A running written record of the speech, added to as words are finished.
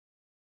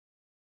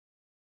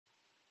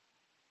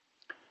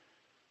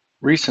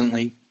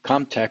Recently,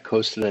 Comtech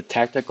hosted a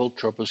tactical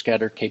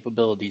troposcatter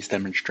capabilities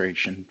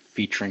demonstration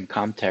featuring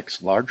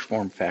Comtech's large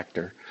form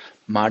factor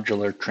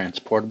modular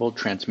transportable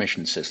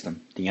transmission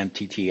system, the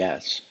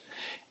MTTS,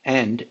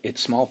 and its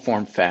small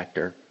form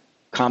factor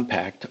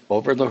compact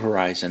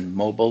over-the-horizon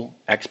mobile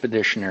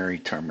expeditionary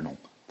terminal,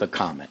 the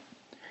Comet.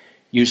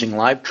 Using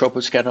live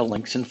troposcatter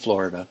links in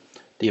Florida,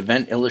 the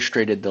event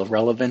illustrated the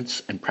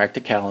relevance and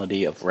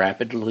practicality of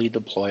rapidly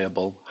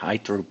deployable,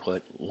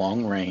 high-throughput,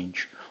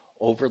 long-range,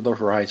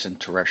 over-the-horizon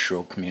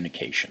terrestrial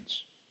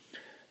communications.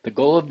 The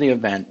goal of the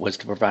event was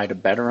to provide a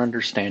better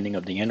understanding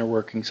of the inner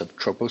workings of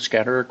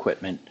troposcatter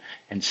equipment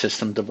and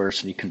system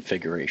diversity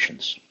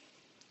configurations.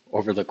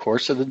 Over the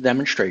course of the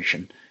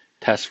demonstration,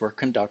 tests were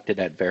conducted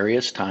at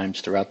various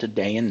times throughout the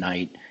day and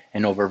night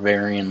and over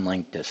varying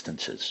link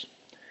distances.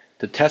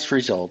 The test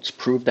results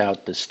proved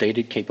out the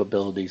stated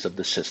capabilities of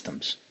the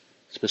systems,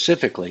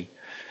 specifically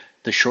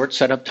the short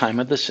setup time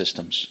of the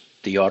systems,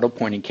 the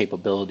auto-pointing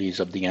capabilities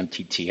of the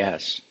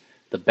MTTS,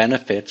 the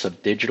benefits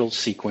of digital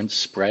sequence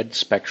spread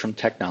spectrum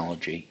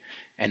technology,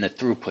 and the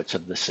throughputs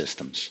of the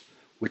systems,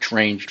 which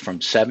ranged from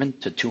 7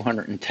 to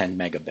 210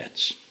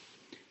 megabits.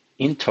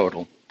 In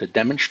total, the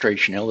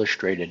demonstration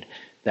illustrated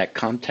that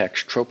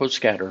Comtech's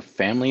Troposcatter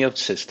family of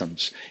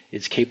systems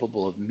is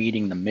capable of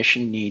meeting the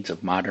mission needs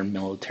of modern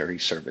military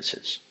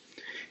services.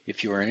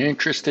 If you are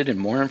interested in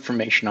more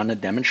information on the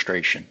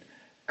demonstration,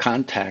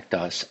 contact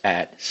us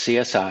at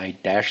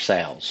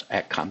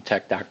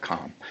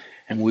csi-sales@comtech.com,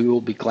 and we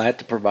will be glad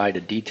to provide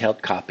a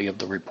detailed copy of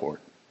the report.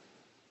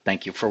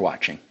 Thank you for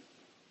watching.